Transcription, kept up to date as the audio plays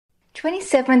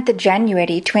27th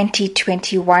January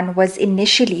 2021 was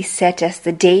initially set as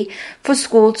the day for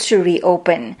schools to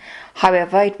reopen.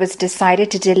 However, it was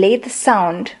decided to delay the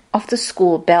sound of the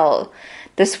school bell.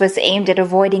 This was aimed at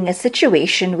avoiding a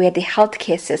situation where the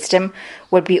healthcare system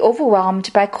would be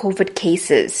overwhelmed by COVID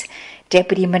cases.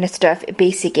 Deputy Minister of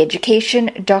Basic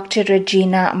Education, Dr.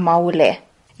 Regina Maule.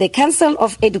 The Council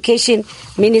of Education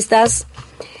Ministers,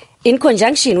 in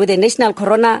conjunction with the National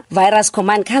Coronavirus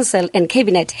Command Council and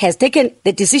Cabinet, has taken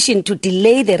the decision to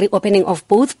delay the reopening of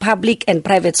both public and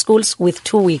private schools with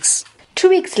 2 weeks. 2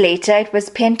 weeks later, it was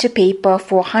pen to paper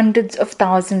for hundreds of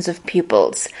thousands of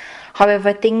pupils.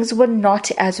 However, things were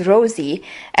not as rosy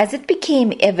as it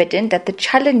became evident that the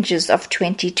challenges of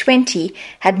 2020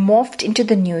 had morphed into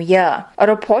the new year. A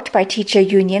report by teacher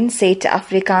union State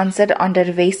Afrikaanse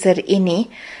Onderwyser Unie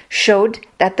showed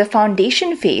that the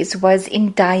foundation phase was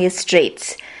in dire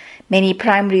straits. Many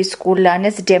primary school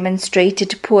learners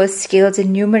demonstrated poor skills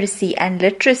in numeracy and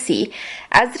literacy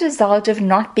as a result of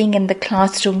not being in the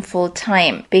classroom full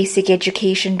time. Basic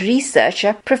education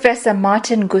researcher Professor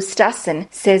Martin Gustafsson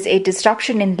says a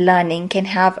disruption in learning can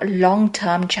have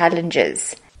long-term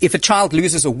challenges. If a child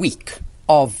loses a week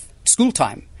of school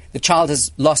time, the child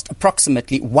has lost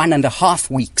approximately 1.5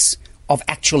 weeks of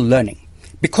actual learning.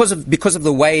 Because of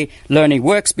the way learning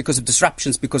works, because of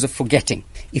disruptions, because of forgetting.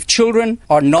 If children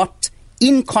are not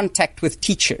in contact with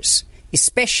teachers,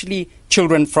 especially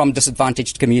children from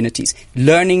disadvantaged communities,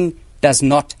 learning does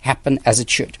not happen as it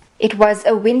should. It was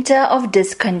a winter of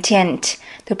discontent.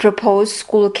 The proposed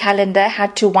school calendar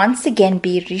had to once again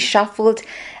be reshuffled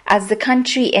as the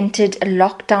country entered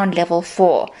lockdown level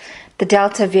 4. The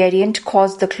Delta variant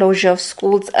caused the closure of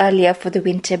schools earlier for the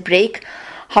winter break.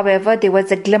 However, there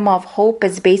was a glimmer of hope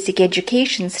as basic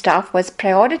education staff was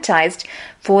prioritized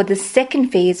for the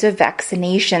second phase of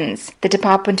vaccinations. The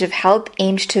Department of Health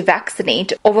aimed to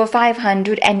vaccinate over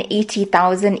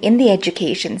 580,000 in the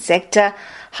education sector,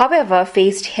 however,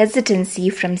 faced hesitancy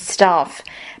from staff.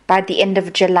 By the end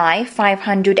of July,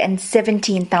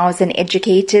 517,000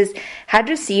 educators had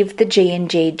received the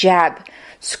J&J jab.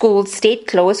 Schools stayed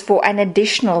closed for an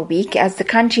additional week as the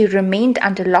country remained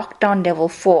under lockdown level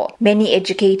 4. Many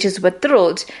educators were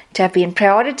thrilled to have been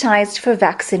prioritized for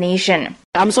vaccination.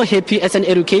 I'm so happy as an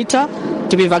educator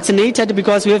to be vaccinated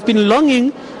because we have been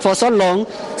longing for so long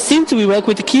since we work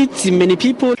with kids, many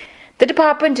people. The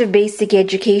Department of Basic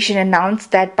Education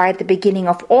announced that by the beginning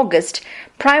of August,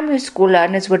 primary school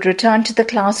learners would return to the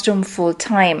classroom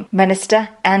full-time. Minister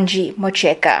Angie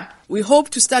Mocheka. We hope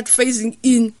to start phasing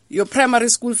in your primary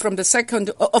school from the 2nd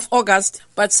of August,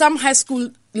 but some high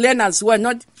school learners who are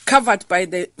not covered by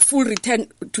the full return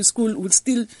to school will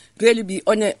still really be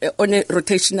on a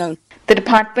rotational. The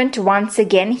department once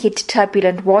again hit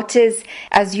turbulent waters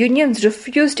as unions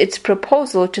refused its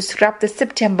proposal to scrap the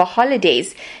September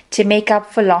holidays to make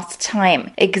up for lost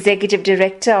time. Executive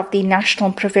Director of the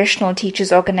National Professional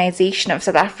Teachers Organization of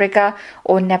South Africa,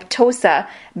 or NAPTOSA,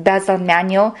 Basil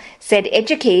Manuel, said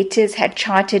educators had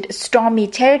charted stormy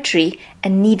territory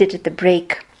and needed the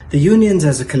break. The unions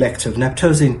as a collective,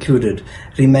 NAPTOSA included,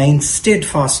 remain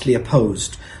steadfastly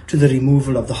opposed to the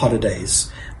removal of the holidays.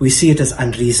 We see it as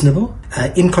unreasonable,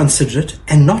 inconsiderate,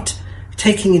 and not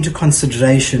taking into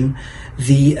consideration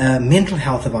the mental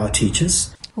health of our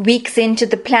teachers. Weeks into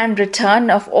the planned return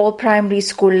of all primary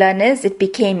school learners, it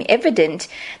became evident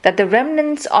that the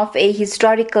remnants of a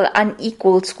historical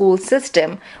unequal school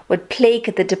system would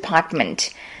plague the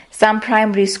department. Some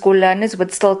primary school learners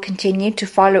would still continue to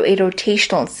follow a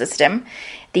rotational system.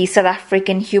 The South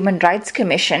African Human Rights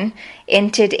Commission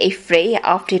entered a fray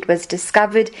after it was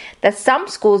discovered that some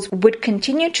schools would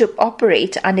continue to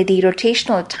operate under the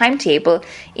rotational timetable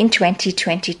in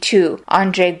 2022.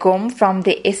 Andre Gom from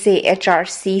the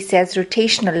SAHRC says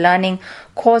rotational learning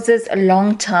causes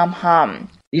long-term harm.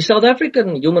 The South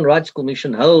African Human Rights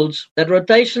Commission holds that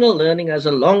rotational learning has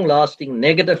a long-lasting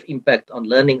negative impact on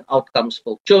learning outcomes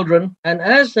for children, and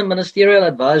as the Ministerial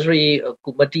Advisory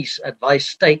Committee's advice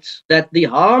states, that the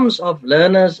harms of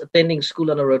learners attending school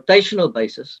on a rotational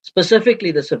basis,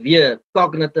 specifically the severe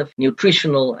cognitive,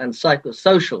 nutritional, and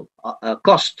psychosocial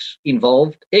costs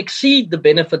involved, exceed the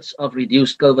benefits of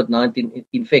reduced COVID-19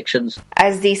 infections.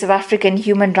 As the South African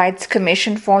Human Rights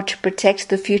Commission fought to protect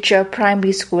the future of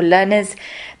primary school learners,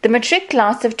 the matric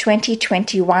class of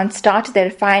 2021 started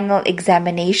their final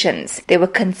examinations. There were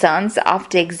concerns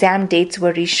after exam dates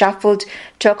were reshuffled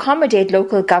to accommodate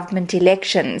local government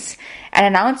elections. An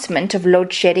announcement of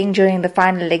load shedding during the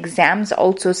final exams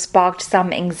also sparked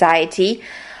some anxiety.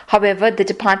 However, the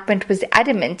department was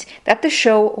adamant that the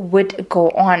show would go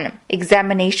on.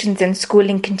 Examinations and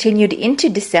schooling continued into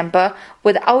December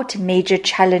without major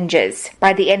challenges.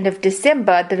 By the end of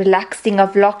December, the relaxing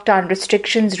of lockdown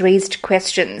restrictions raised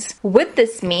questions. Would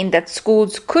this mean that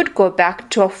schools could go back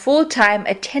to a full-time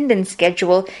attendance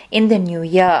schedule in the new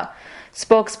year?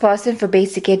 Spokesperson for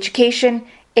Basic Education,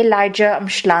 Elijah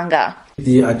Mshlanga.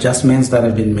 The adjustments that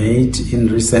have been made in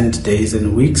recent days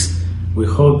and weeks, we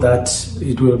hope that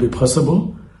it will be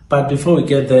possible. But before we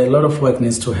get there, a lot of work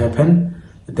needs to happen.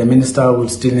 The minister will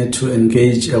still need to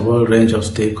engage a whole range of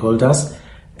stakeholders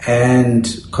and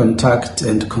contact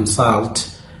and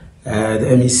consult the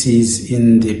MECs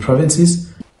in the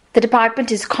provinces. The department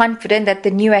is confident that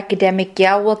the new academic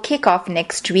year will kick off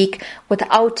next week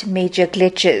without major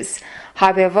glitches.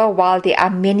 However, while there are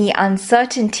many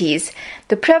uncertainties,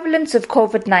 the prevalence of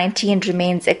COVID-19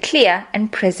 remains a clear and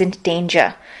present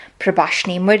danger.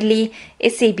 Prabashni Murli,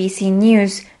 SABC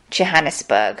News,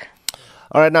 Johannesburg.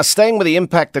 All right, now staying with the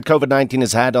impact that COVID-19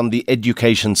 has had on the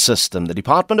education system, the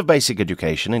Department of Basic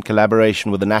Education, in collaboration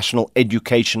with the National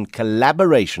Education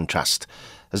Collaboration Trust,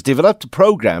 has developed a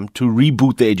program to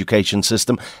reboot the education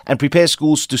system and prepare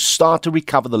schools to start to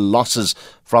recover the losses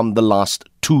from the last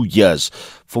 2 years.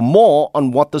 For more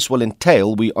on what this will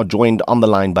entail, we are joined on the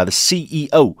line by the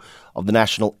CEO of the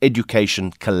National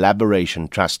Education Collaboration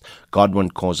Trust, Godwin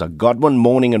Khoza. Godwin,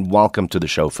 morning and welcome to the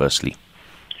show firstly.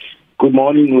 Good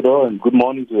morning, Udo, and good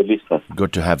morning to the listeners.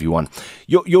 Good to have you on.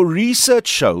 Your research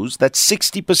shows that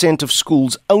 60% of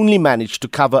schools only managed to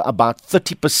cover about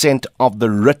 30% of the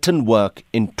written work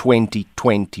in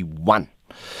 2021.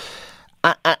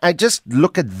 I just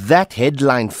look at that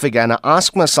headline figure and I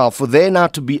ask myself, for there now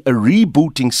to be a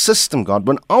rebooting system,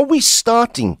 Godwin, are we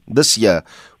starting this year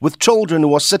with children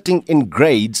who are sitting in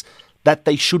grades that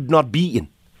they should not be in?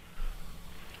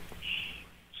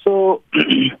 So,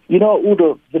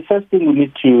 Udo, the first thing we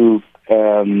need to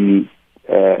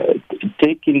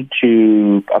take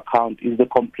into account is the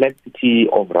complexity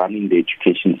of running the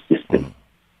education system.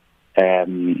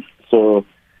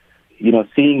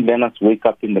 Seeing learners wake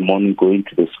up in the morning, go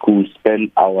into the schools,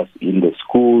 spend hours in the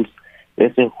schools,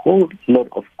 there's a whole lot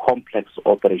of complex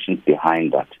operations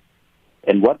behind that.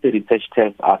 And what the research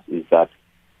tells us is that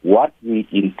what we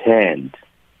intend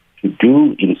to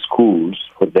do in schools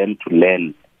for them to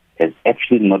learn has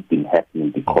actually not been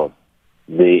happening because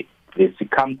the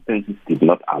circumstances did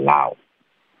not allow.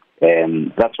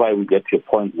 That's why we get to a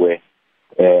point where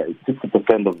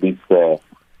 60% of these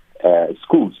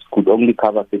schools could only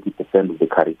cover 30% of the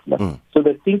curriculum. So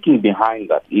the thinking behind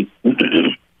that is,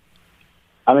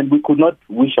 we could not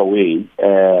wish away,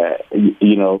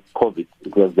 COVID,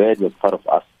 because that was part of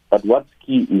us. But what's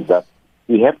key is that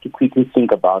we have to quickly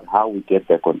think about how we get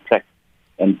back on track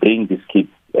and bring these kids'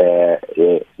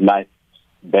 life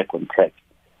back on track.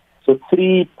 So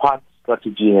 3-part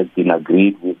strategy has been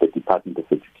agreed with the Department of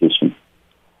Education.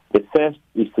 The first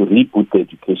is to reboot the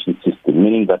education system,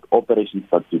 meaning that operations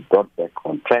have to be brought back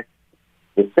on track.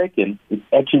 The second is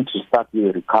actually to start with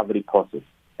a recovery process.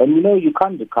 And you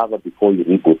can't recover before you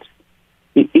reboot.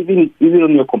 Even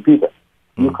on your computer,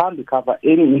 you can't recover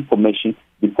any information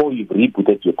before you've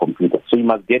rebooted your computer. So you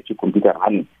must get your computer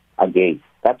running again.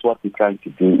 That's what we're trying to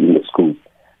do in the schools.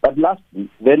 But lastly,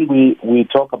 then we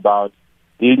talk about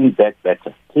building back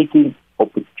better, taking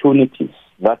opportunities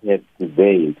that have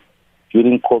prevailed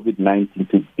during COVID-19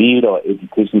 to build our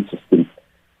education system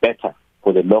better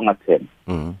for the longer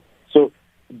term. So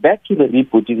back to the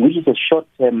rebooting, which is a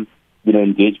short-term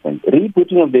engagement.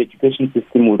 Rebooting of the education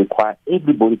system will require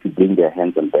everybody to bring their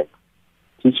hands on deck.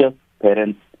 Teachers,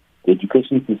 parents, the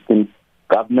education system,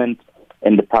 government,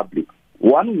 and the public.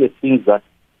 One of the things that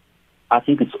I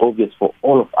think it's obvious for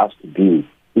all of us to do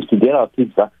is to get our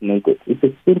kids vaccinated. It's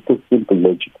a simple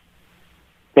logic.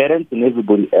 Parents and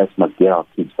everybody else must get our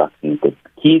kids vaccinated.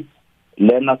 Kids,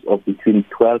 learners of between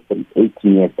 12 and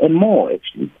 18 years, and more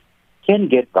actually, can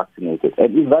get vaccinated.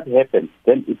 And if that happens,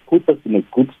 then it puts us in a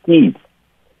good stead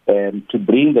to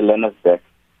bring the learners back.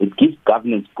 It gives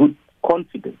governments good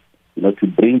confidence, to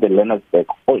bring the learners back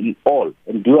in all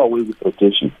and do away with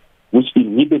rotation, which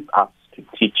inhibits us to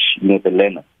teach, the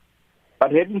learners.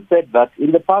 But having said that,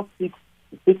 in the past six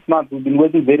months, we've been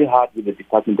working very hard with the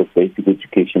Department of Basic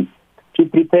Education to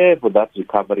prepare for that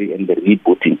recovery and the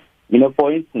rebooting.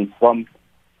 For instance, from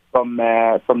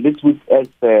this week, as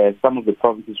some of the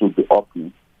provinces will be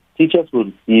opening, teachers will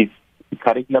receive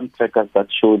curriculum trackers that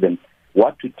show them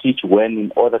what to teach when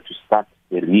in order to start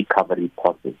the recovery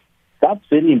process. That's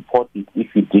very important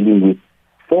if you're dealing with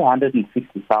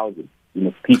 450,000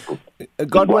 people.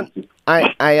 Godwin,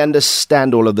 I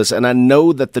understand all of this, and I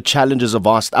know that the challenges are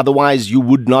vast. Otherwise, you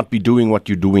would not be doing what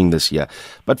you're doing this year.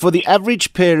 But for the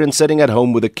average parent sitting at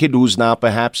home with a kid who's now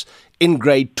perhaps in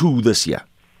grade 2 this year,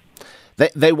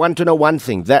 they want to know one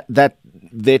thing, that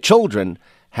their children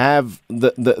have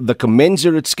the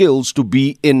commensurate skills to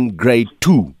be in grade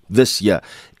 2 this year.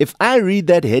 If I read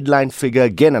that headline figure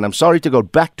again, and I'm sorry to go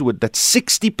back to it, that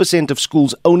 60% of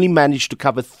schools only managed to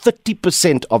cover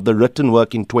 30% of the written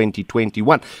work in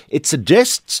 2021. It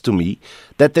suggests to me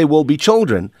that there will be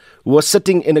children who are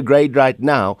sitting in a grade right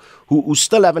now who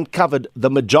still haven't covered the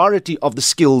majority of the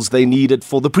skills they needed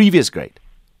for the previous grade.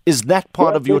 Is that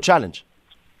part of your challenge?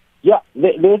 Yeah,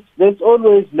 there's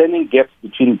always learning gaps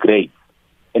between grades.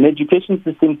 And education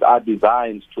systems are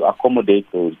designed to accommodate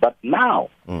those. But now,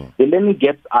 the learning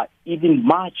gaps are even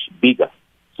much bigger.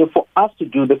 So for us to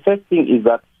do, the first thing is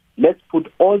that let's put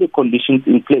all the conditions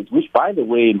in place, which, by the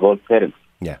way, involve parents,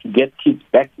 to get kids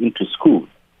back into school.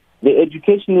 The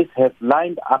educationists have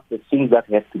lined up the things that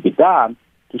have to be done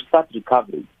to start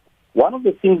recovering. One of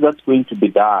the things that's going to be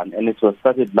done, and it was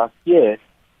started last year,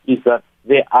 is that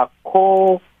there are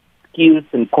core skills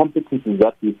and competencies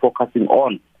that we're focusing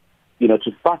on,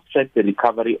 to fast-track the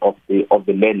recovery of the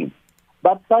learning.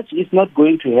 But such is not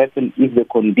going to happen if the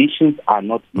conditions are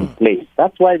not in place.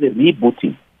 That's why the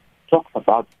rebooting talks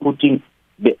about putting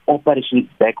the operations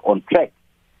back on track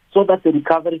so that the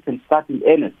recovery can start in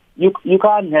earnest. You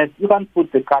can't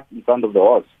put the cart in front of the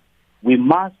horse. We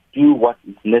must do what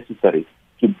is necessary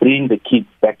to bring the kids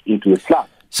back into the class.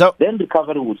 So then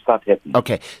recovery will start happening.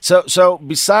 Okay. So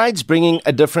besides bringing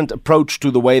a different approach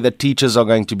to the way that teachers are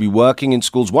going to be working in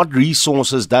schools, what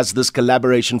resources does this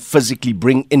collaboration physically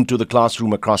bring into the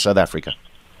classroom across South Africa?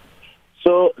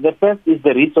 So the first is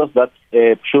the resource that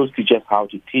shows teachers how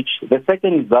to teach. The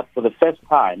second is that for the first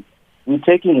time, we're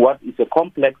taking what is a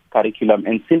complex curriculum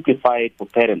and simplify it for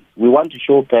parents. We want to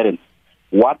show parents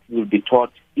what will be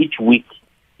taught each week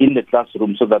in the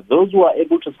classroom so that those who are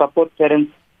able to support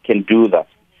parents can do that.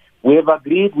 We have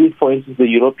agreed with, for instance, the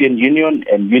European Union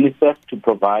and UNICEF to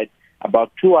provide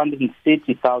about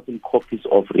 230,000 copies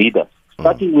of readers,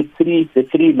 starting with the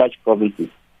three large provinces.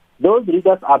 Those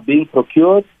readers are being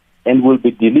procured and will be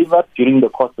delivered during the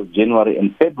course of January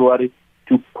and February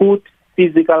to put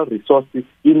physical resources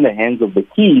in the hands of the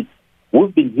kids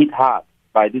who've been hit hard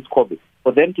by this COVID,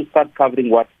 for them to start covering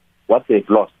what they've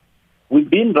lost. We've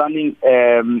been running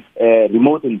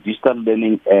remote and digital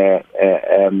learning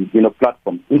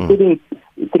platforms, including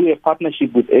through a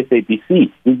partnership with SABC.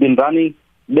 We've been running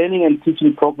learning and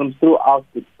teaching programs throughout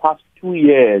the past 2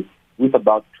 years with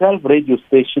about 12 radio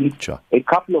stations, a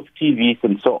couple of TVs,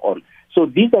 and so on. So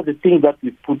these are the things that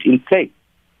we've put in place.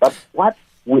 But what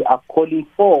we are calling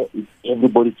for is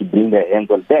everybody to bring their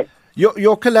hands on deck.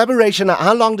 Your collaboration,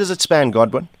 how long does it span,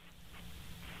 Godwin?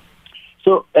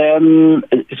 So,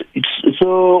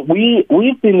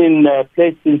 we've been in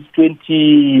place since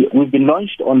we've been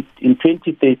launched in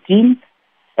 2013,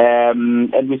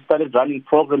 and we started running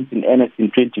programs in earnest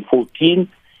in 2014.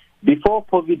 Before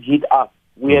COVID hit us,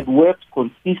 we had worked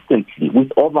consistently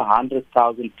with over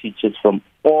 100,000 teachers from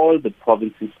all the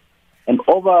provinces and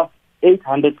over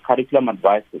 800 curriculum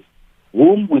advisors,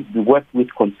 whom we worked with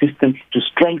consistently to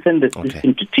strengthen the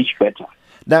system to teach better.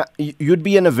 Now, you'd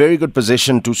be in a very good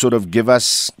position to sort of give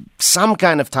us some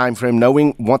kind of time frame,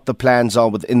 knowing what the plans are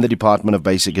within the Department of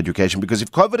Basic Education, because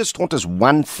if COVID has taught us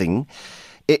one thing,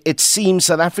 it seems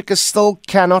South Africa still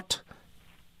cannot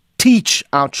teach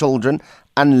our children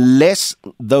unless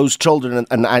those children,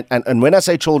 and when I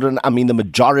say children, I mean the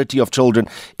majority of children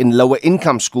in lower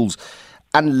income schools,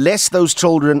 unless those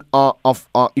children are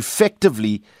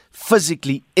effectively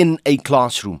physically in a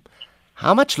classroom.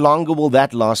 How much longer will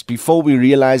that last before we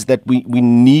realize that we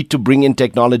need to bring in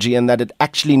technology and that it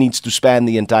actually needs to span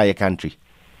the entire country?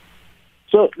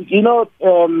 So,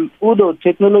 Udo,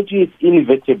 technology is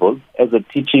inevitable as a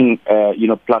teaching,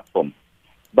 platform.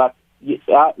 But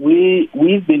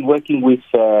we've been working with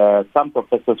some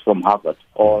professors from Harvard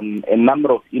on a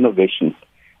number of innovations.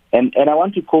 And I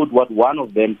want to quote what one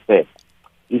of them said.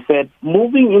 He said,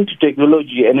 moving into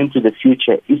technology and into the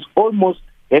future is almost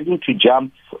having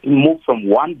to move from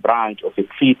one branch of a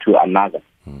tree to another.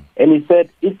 And he said,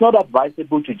 it's not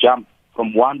advisable to jump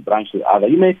from one branch to the other.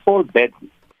 You may fall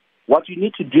badly. What you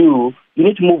need to do, you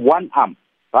need to move one arm,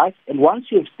 right? And once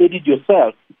you have steadied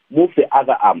yourself, move the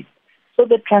other arm. So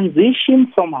the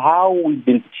transition from how we've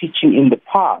been teaching in the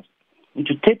past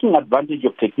into taking advantage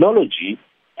of technology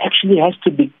actually has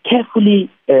to be carefully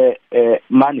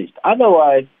managed.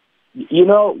 Otherwise,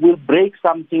 we'll break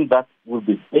something that will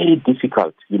be very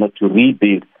difficult, to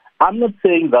rebuild. I'm not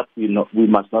saying that we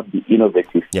must not be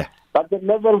innovative. Yeah. But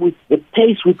the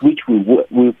pace with which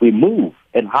we move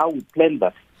and how we plan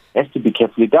that has to be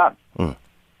carefully done.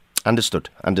 Understood.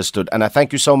 And I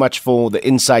thank you so much for the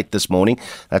insight this morning.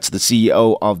 That's the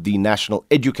CEO of the National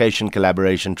Education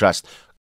Collaboration Trust,